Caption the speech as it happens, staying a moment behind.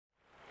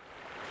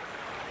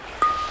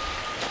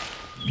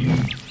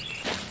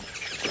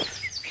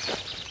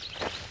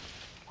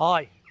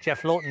Hi,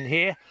 Geoff Lawton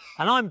here,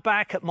 and I'm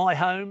back at my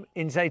home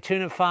in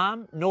Zaytuna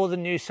Farm,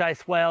 northern New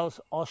South Wales,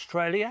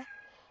 Australia.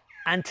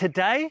 And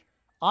today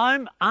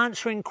I'm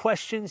answering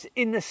questions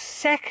in the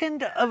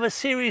second of a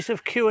series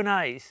of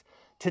Q&As.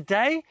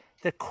 Today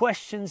the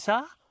questions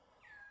are: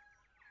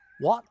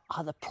 what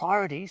are the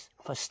priorities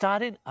for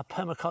starting a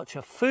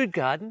permaculture food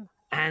garden?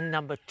 And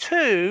number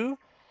two,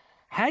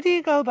 how do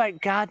you go about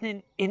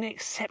gardening in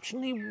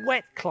exceptionally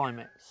wet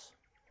climates?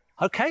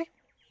 Okay,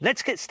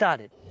 let's get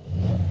started.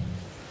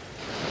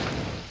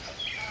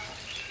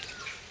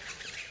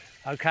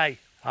 Okay,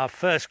 our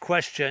first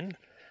question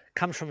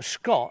comes from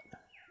Scott,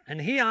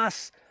 and he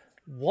asks,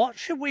 what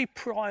should we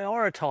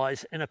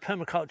prioritize in a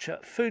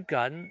permaculture food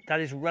garden that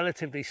is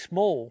relatively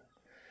small?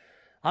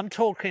 I'm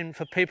talking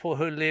for people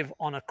who live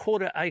on a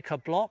quarter-acre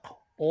block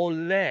or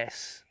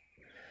less.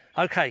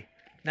 Okay,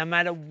 no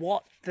matter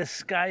what the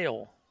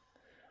scale,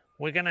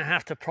 we're going to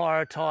have to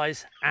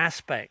prioritize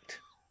aspect.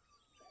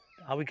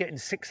 Are we getting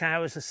 6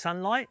 hours of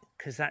sunlight?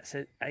 Because that's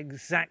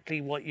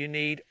exactly what you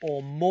need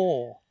or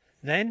more.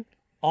 Then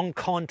on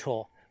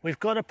contour, we've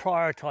got to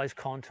prioritize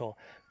contour,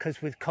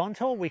 because with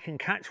contour we can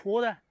catch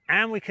water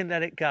and we can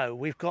let it go.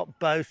 We've got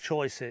both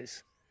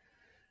choices.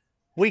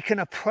 We can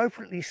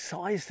appropriately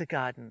size the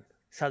garden,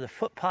 so the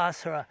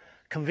footpaths are a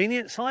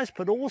convenient size,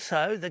 but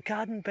also the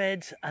garden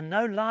beds are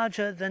no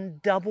larger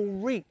than double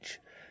reach,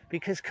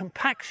 because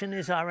compaction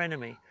is our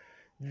enemy.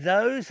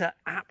 Those are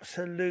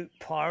absolute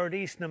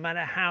priorities, no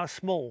matter how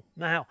small.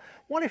 Now,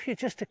 what if you're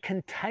just a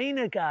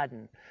container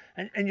garden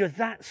and you're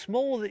that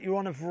small that you're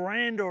on a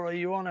veranda or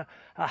you're on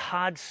a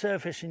hard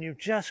surface and you've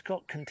just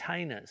got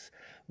containers?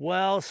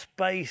 Well,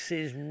 space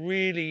is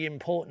really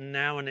important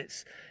now, and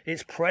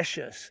it's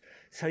precious.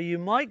 So you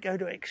might go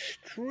to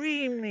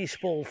extremely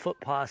small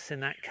footpaths in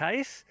that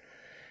case,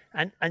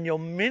 and you're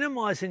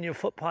minimizing your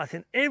footpath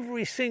in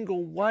every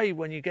single way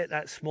when you get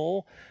that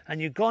small, and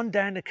you've gone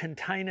down to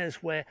containers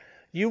where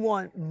you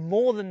want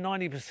more than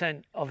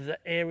 90% of the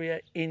area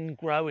in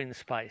growing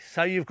space.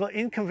 So you've got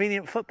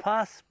inconvenient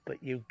footpaths,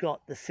 but you've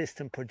got the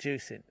system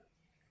producing.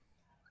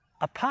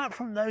 Apart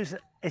from those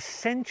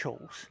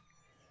essentials,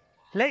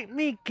 let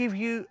me give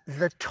you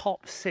the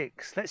top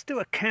 6. Let's do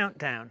a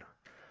countdown.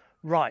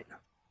 Right.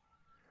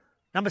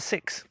 Number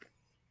 6,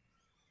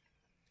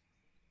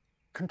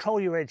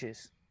 control your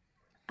edges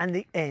and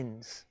the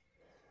ends.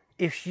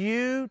 If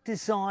you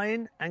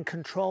design and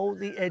control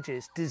the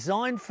edges,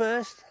 design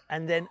first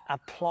and then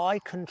apply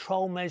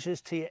control measures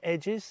to your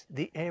edges,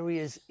 the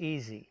area is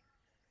easy.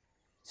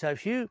 So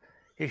if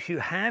you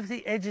have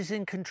the edges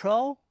in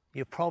control,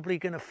 you're probably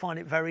going to find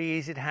it very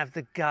easy to have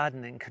the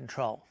garden in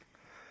control.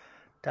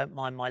 Don't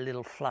mind my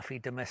little fluffy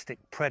domestic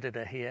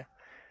predator here.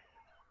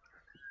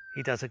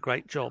 He does a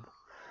great job.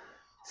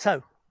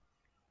 So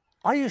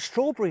I use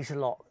strawberries a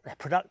lot. They're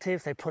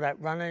productive, they put out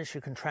runners,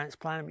 you can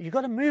transplant them. You've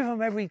got to move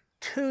them every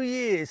 2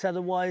 years,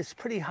 otherwise it's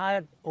pretty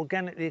hard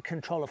organically to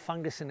control a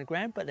fungus in the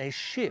ground, but they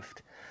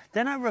shift.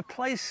 Then I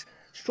replace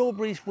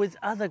strawberries with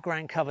other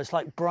ground covers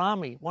like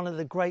brahmi, one of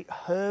the great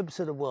herbs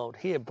of the world.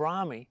 Here,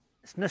 brahmi.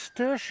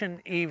 Nasturtium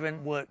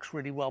even works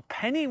really well.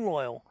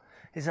 Pennyroyal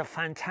is a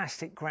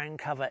fantastic ground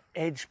cover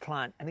edge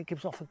plant, and it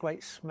gives off a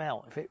great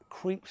smell. If it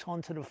creeps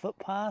onto the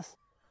footpath,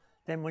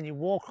 then when you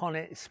walk on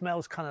it, it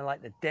smells kind of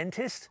like the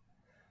dentist.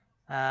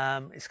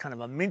 It's kind of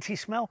a minty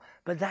smell,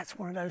 but that's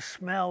one of those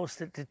smells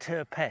that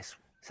deter pests.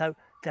 So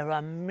there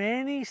are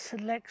many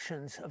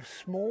selections of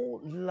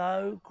small,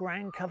 low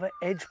ground cover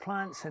edge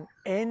plants and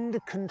end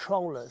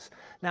controllers.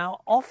 Now,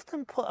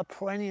 often put a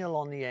perennial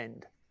on the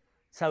end.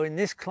 So in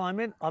this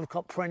climate, I've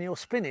got perennial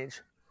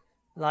spinach,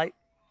 like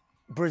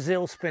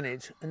Brazil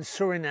spinach and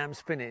Suriname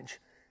spinach.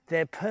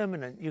 They're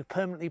permanent, you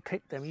permanently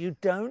pick them. You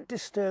don't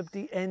disturb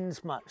the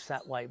ends much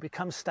that way, it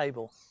becomes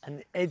stable, and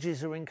the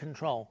edges are in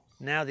control.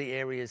 Now the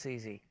area is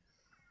easy.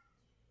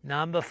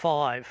 Number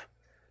 5,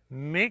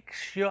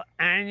 mix your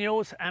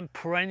annuals and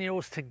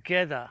perennials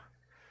together.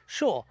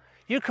 Sure,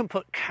 you can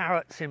put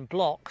carrots in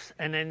blocks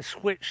and then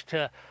switch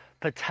to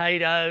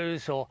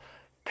potatoes or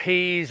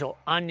peas or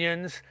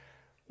onions.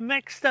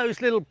 Mix those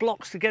little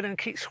blocks together and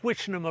keep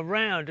switching them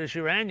around as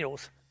your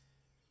annuals.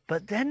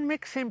 But then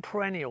mix in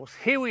perennials.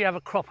 Here we have a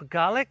crop of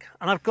garlic,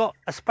 and I've got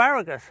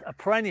asparagus, a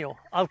perennial.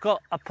 I've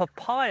got a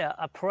papaya,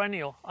 a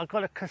perennial. I've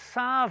got a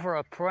cassava,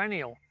 a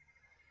perennial.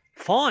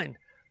 Fine,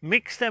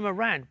 mix them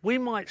around. We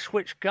might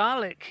switch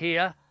garlic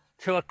here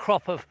to a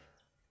crop of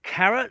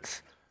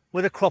carrots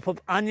with a crop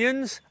of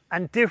onions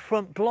and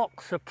different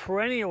blocks of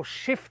perennial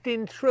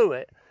shifting through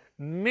it,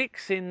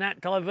 mixing that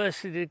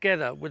diversity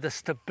together with the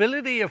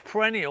stability of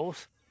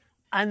perennials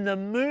and the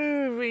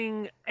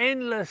moving,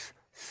 endless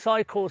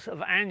cycles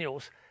of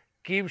annuals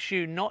gives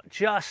you not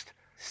just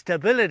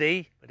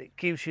stability, but it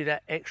gives you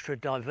that extra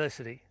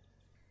diversity.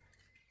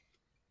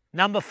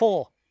 Number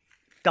 4,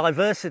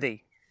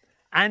 diversity.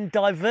 And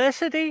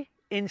diversity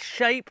in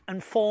shape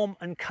and form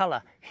and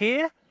colour.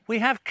 Here we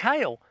have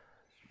kale,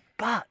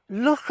 but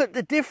look at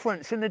the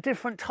difference in the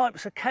different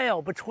types of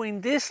kale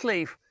between this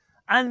leaf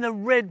and the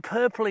red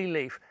purpley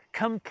leaf.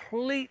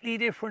 completely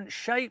different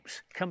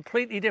shapes,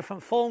 completely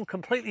different form,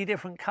 completely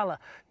different color,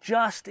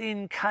 just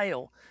in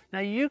kale. Now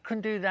you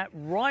can do that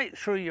right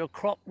through your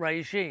crop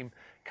regime.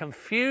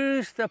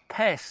 Confuse the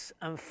pests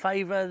and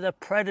favor the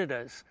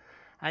predators,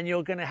 and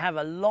you're going to have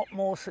a lot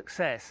more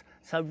success.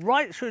 So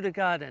right through the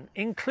garden,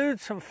 include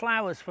some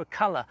flowers for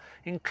color,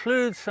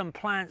 include some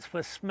plants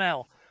for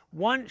smell.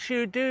 Once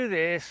you do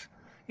this,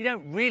 you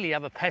don't really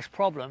have a pest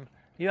problem,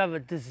 you have a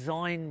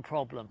design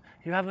problem.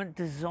 You haven't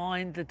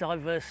designed the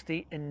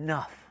diversity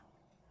enough.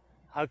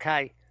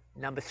 Okay,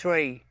 number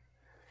 3,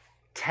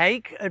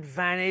 take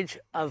advantage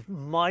of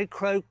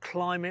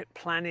microclimate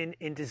planning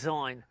in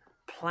design.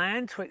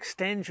 Plan to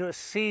extend your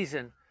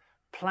season.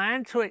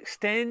 Plan to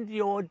extend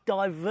your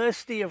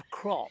diversity of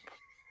crop.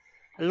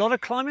 A lot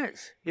of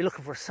climates, you're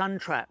looking for a sun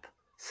trap,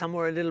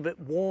 somewhere a little bit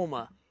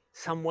warmer,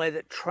 somewhere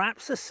that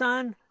traps the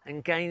sun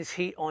and gains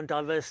heat on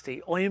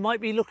diversity. Or you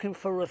might be looking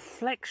for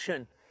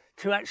reflection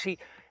to actually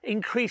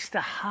increase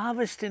the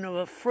harvesting of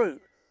a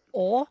fruit.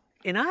 Or,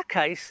 in our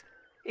case,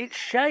 it's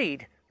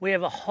shade. We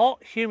have a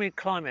hot, humid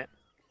climate.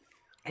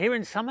 Here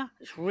in summer,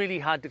 it's really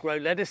hard to grow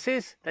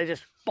lettuces. They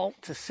just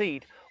bolt to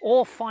seed,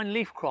 or fine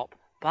leaf crop.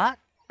 But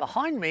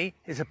behind me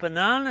is a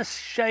banana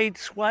shade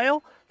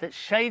swale that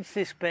shades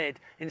this bed.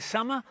 In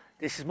summer,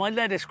 this is my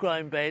lettuce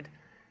growing bed.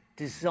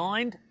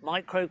 Designed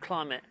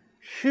microclimate.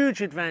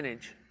 Huge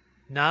advantage.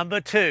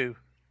 Number 2,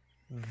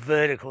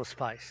 vertical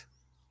space.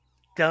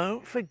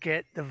 Don't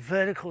forget the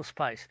vertical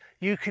space.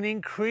 You can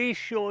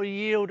increase your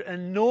yield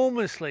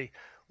enormously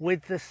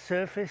with the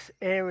surface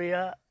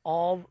area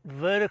of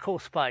vertical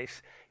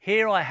space.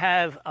 Here I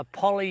have a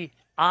poly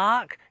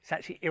arc. It's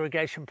actually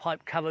irrigation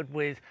pipe covered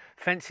with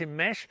fencing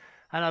mesh.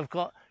 And I've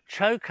got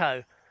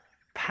choco,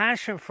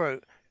 passion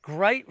fruit,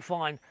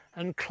 grapevine,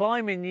 and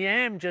climbing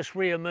yam just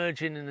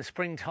re-emerging in the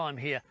springtime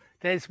here.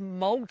 There's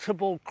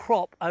multiple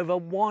crop over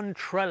one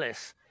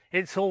trellis.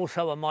 It's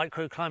also a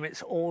microclimate,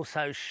 it's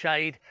also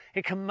shade.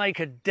 It can make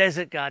a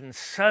desert garden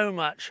so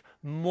much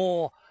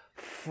more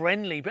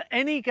friendly. But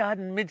any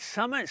garden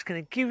midsummer, it's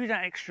going to give you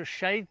that extra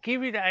shade,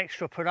 give you that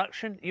extra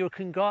production. You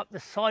can go up the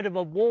side of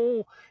a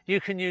wall. You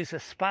can use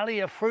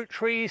espalier fruit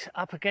trees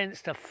up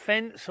against a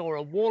fence or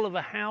a wall of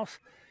a house.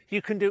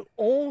 You can do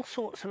all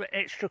sorts of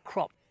extra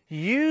crop.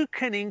 You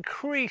can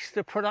increase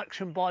the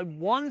production by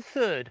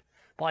 1/3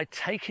 by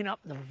taking up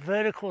the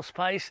vertical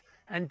space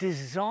and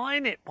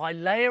design it by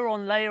layer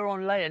on layer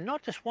on layer.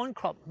 Not just one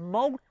crop,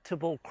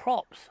 multiple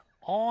crops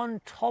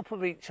on top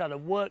of each other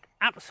work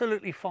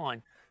absolutely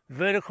fine.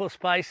 Vertical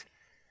space,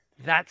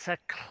 that's a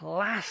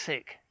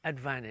classic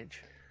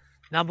advantage.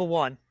 Number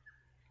 1,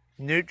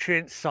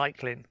 nutrient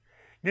cycling.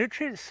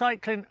 Nutrient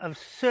cycling of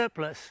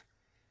surplus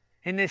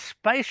in this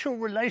spatial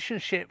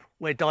relationship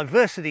where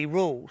diversity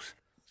rules.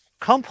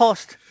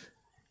 Compost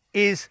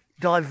is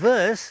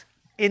diverse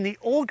in the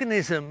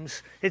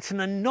organisms. It's an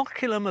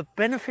inoculum of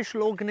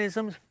beneficial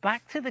organisms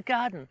back to the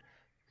garden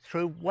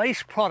through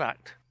waste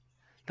product.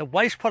 The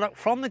waste product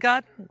from the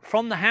garden,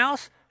 from the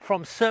house,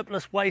 from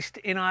surplus waste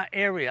in our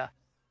area.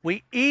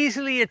 We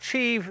easily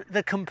achieve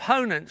the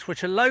components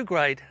which are low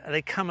grade, and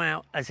they come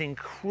out as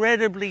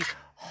incredibly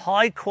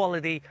high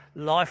quality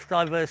life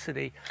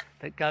diversity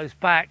that goes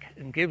back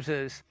and gives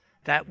us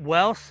that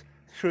wealth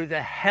through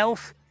the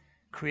health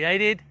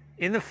created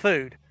in the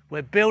food.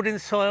 We're building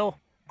soil,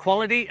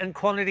 quality and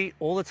quantity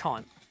all the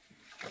time.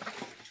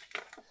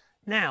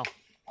 Now,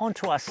 on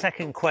to our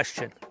second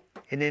question,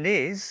 and it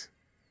is,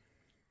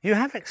 you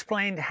have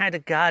explained how to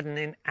garden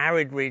in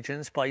arid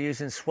regions by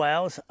using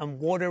swales and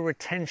water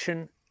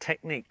retention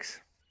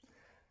techniques.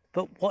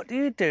 But what do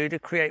you do to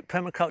create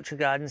permaculture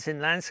gardens in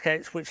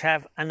landscapes which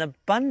have an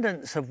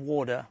abundance of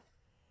water,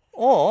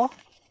 or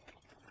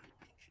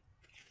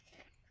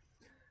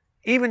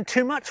even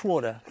too much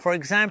water? For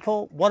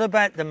example, what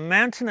about the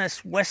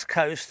mountainous west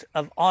coast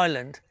of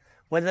Ireland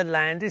where the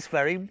land is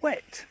very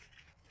wet?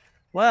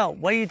 Well,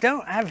 where you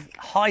don't have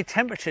high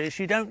temperatures,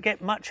 you don't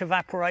get much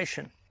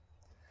evaporation.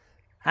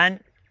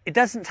 And it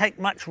doesn't take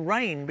much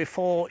rain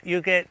before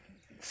you get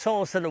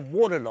soils that are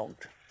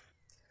waterlogged.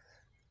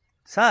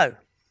 So,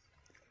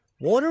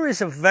 water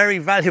is a very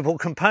valuable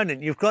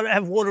component. You've got to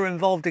have water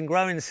involved in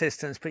growing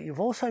systems, but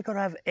you've also got to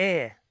have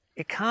air.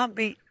 It can't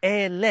be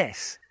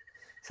airless.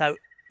 So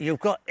you've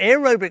got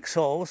aerobic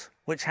soils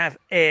which have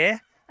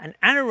air and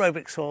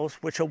anaerobic soils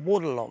which are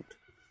waterlogged.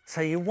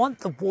 So you want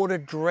the water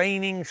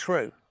draining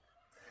through.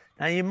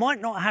 Now you might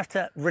not have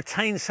to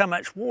retain so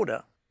much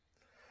water,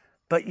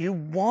 but you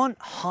want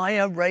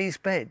higher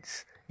raised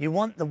beds. You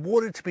want the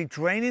water to be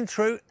draining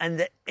through and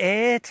the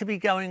air to be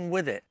going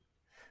with it,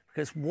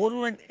 because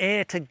water and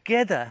air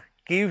together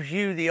gives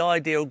you the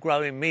ideal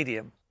growing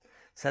medium.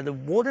 So the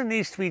water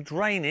needs to be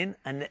draining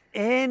and the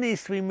air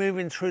needs to be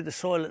moving through the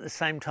soil at the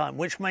same time,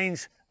 which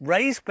means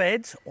raised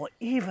beds or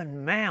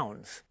even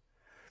mounds.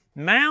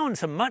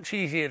 Mounds are much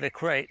easier to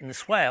create than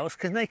swales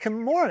because they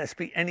can more or less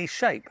be any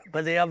shape,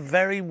 but they are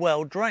very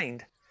well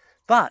drained.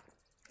 But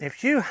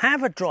if you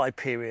have a dry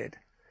period,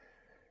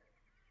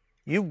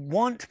 you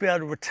want to be able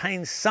to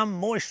retain some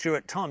moisture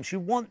at times. You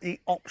want the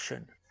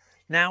option.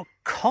 Now,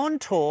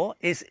 Contour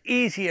is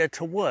easier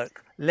to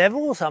work.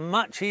 Levels are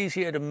much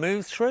easier to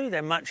move through.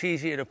 They're much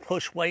easier to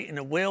push weight in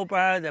a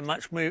wheelbarrow. They're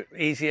much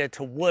easier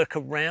to work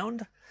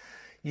around.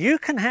 You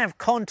can have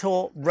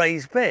contour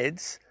raised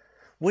beds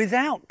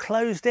without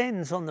closed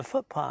ends on the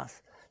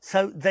footpath.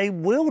 So they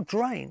will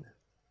drain,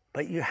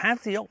 but you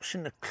have the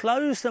option to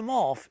close them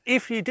off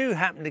if you do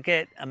happen to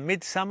get a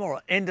midsummer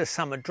or end of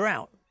summer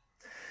drought.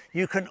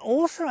 You can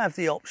also have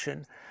the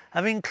option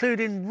of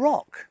including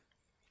rock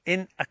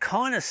in a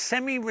kind of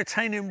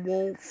semi-retaining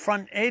wall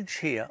front edge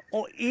here,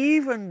 or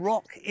even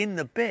rock in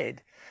the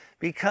bed,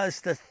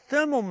 because the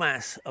thermal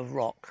mass of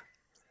rock,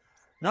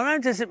 not only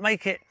does it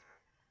make it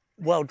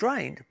well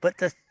drained, but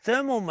the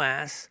thermal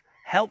mass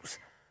helps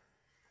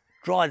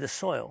dry the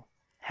soil,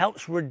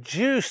 helps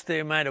reduce the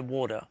amount of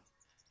water.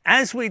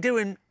 As we do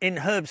in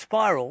herb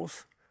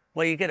spirals,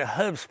 where you get a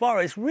herb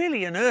spiral, it's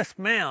really an earth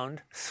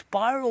mound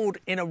spiraled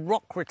in a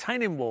rock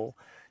retaining wall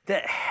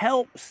that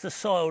helps the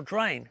soil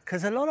drain.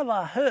 Because a lot of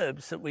our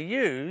herbs that we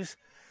use,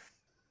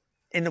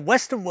 in the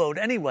Western world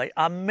anyway,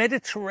 are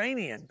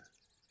Mediterranean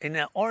in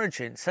their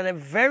origin. So they're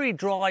very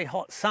dry,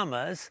 hot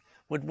summers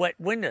with wet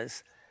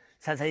winters.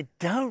 So they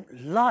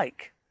don't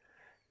like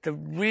the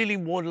really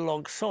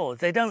waterlogged soil.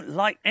 They don't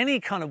like any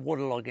kind of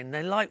waterlogging.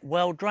 They like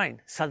well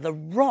drained. So the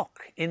rock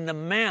in the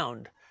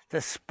mound,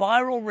 the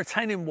spiral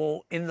retaining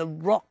wall in the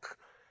rock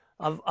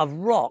of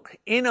rock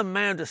in a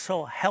mound of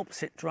soil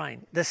helps it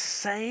drain. The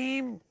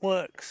same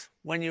works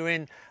when you're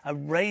in a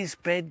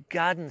raised bed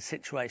garden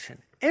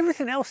situation.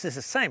 Everything else is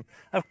the same.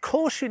 Of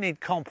course you need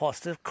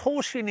compost. Of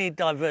course you need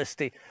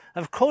diversity.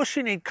 Of course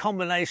you need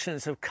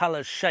combinations of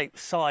colours, shape,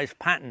 size,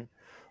 pattern.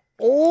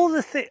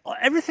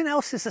 Everything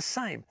else is the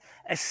same,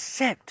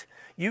 except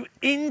you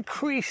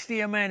increase the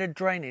amount of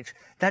drainage.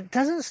 That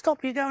doesn't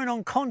stop you going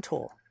on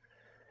contour,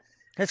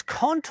 because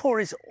contour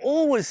is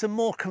always the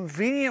more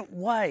convenient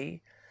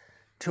way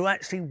to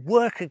actually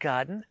work a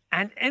garden,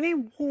 and any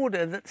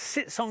water that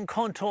sits on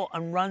contour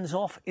and runs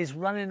off is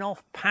running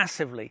off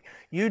passively.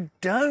 You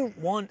don't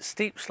want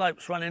steep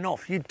slopes running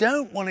off. You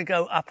don't want to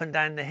go up and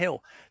down the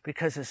hill,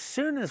 because as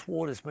soon as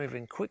water's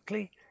moving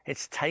quickly,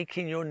 it's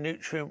taking your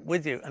nutrient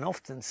with you, and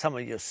often some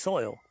of your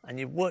soil, and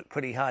you've worked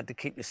pretty hard to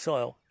keep your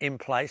soil in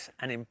place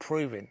and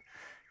improving.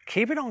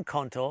 Keep it on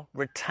contour,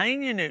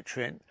 retain your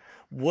nutrient,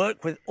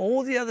 work with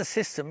all the other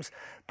systems,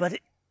 but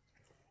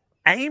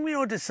aim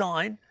your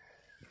design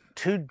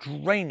to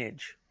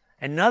drainage.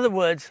 In other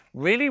words,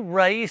 really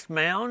raised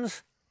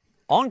mounds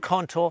on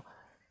contour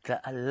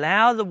that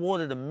allow the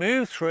water to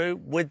move through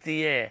with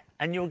the air,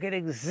 and you'll get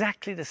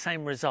exactly the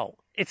same result.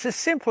 It's as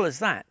simple as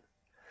that,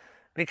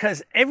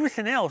 because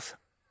everything else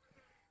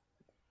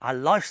are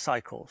life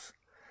cycles,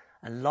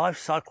 and life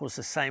cycles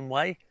the same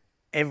way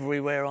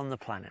everywhere on the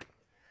planet.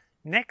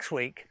 Next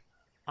week,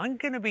 I'm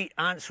going to be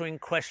answering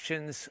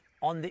questions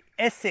on the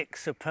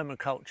ethics of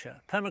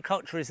permaculture.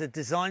 Permaculture is a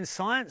design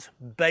science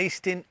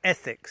based in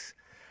ethics.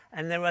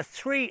 And there are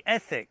 3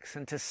 ethics.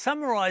 And to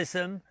summarize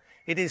them,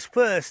 it is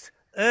first,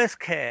 earth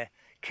care.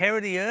 Care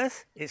of the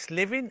earth, its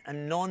living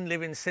and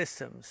non-living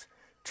systems.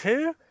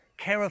 2,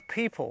 care of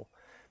people.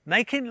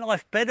 Making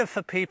life better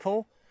for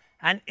people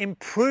and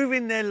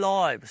improving their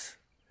lives.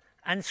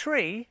 And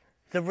 3,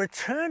 the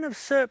return of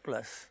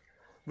surplus.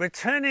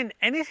 Returning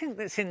anything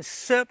that's in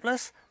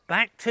surplus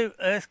back to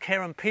earth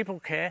care and people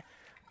care.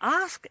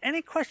 Ask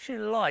any question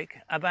you like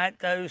about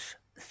those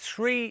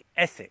 3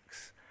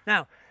 ethics.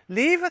 Now,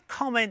 leave a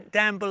comment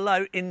down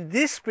below in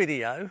this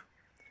video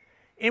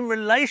in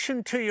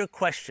relation to your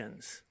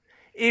questions.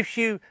 If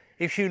you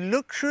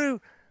look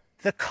through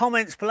the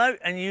comments below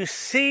and you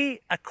see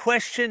a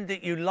question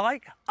that you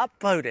like,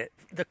 upvote it.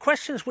 The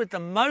questions with the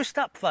most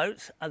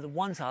upvotes are the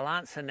ones I'll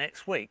answer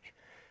next week.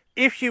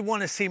 If you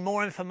want to see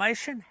more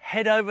information,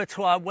 head over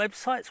to our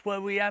websites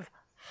where we have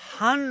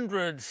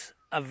hundreds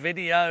of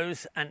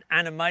videos and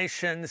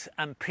animations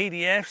and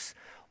PDFs,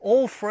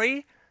 all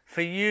free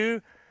for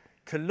you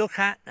to look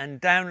at and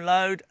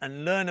download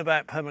and learn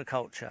about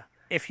permaculture.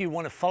 If you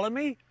want to follow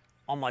me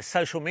on my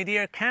social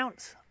media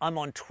accounts, I'm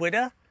on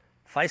Twitter,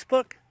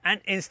 Facebook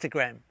and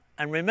Instagram.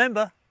 And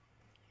remember,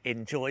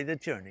 enjoy the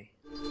journey.